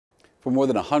For more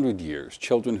than 100 years,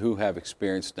 children who have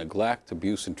experienced neglect,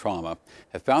 abuse, and trauma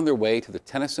have found their way to the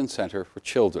Tennyson Center for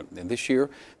Children. And this year,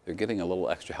 they're getting a little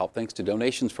extra help thanks to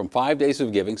donations from 5 Days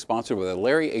of Giving, sponsored by the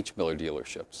Larry H. Miller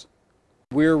dealerships.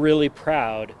 We're really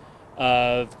proud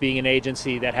of being an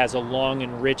agency that has a long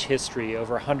and rich history,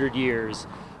 over 100 years,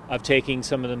 of taking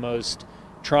some of the most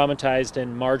traumatized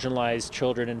and marginalized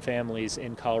children and families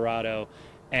in Colorado,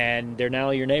 and they're now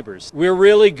your neighbors. We're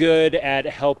really good at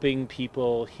helping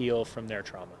people heal from their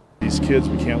trauma. These kids,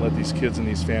 we can't let these kids and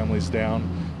these families down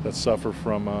that suffer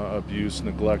from abuse,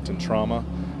 neglect, and trauma.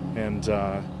 And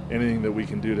anything that we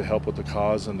can do to help with the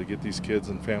cause and to get these kids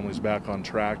and families back on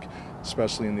track,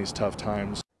 especially in these tough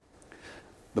times.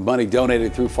 The money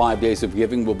donated through 5 Days of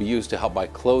Giving will be used to help buy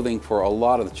clothing for a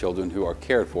lot of the children who are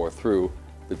cared for through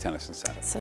the Tennyson Center.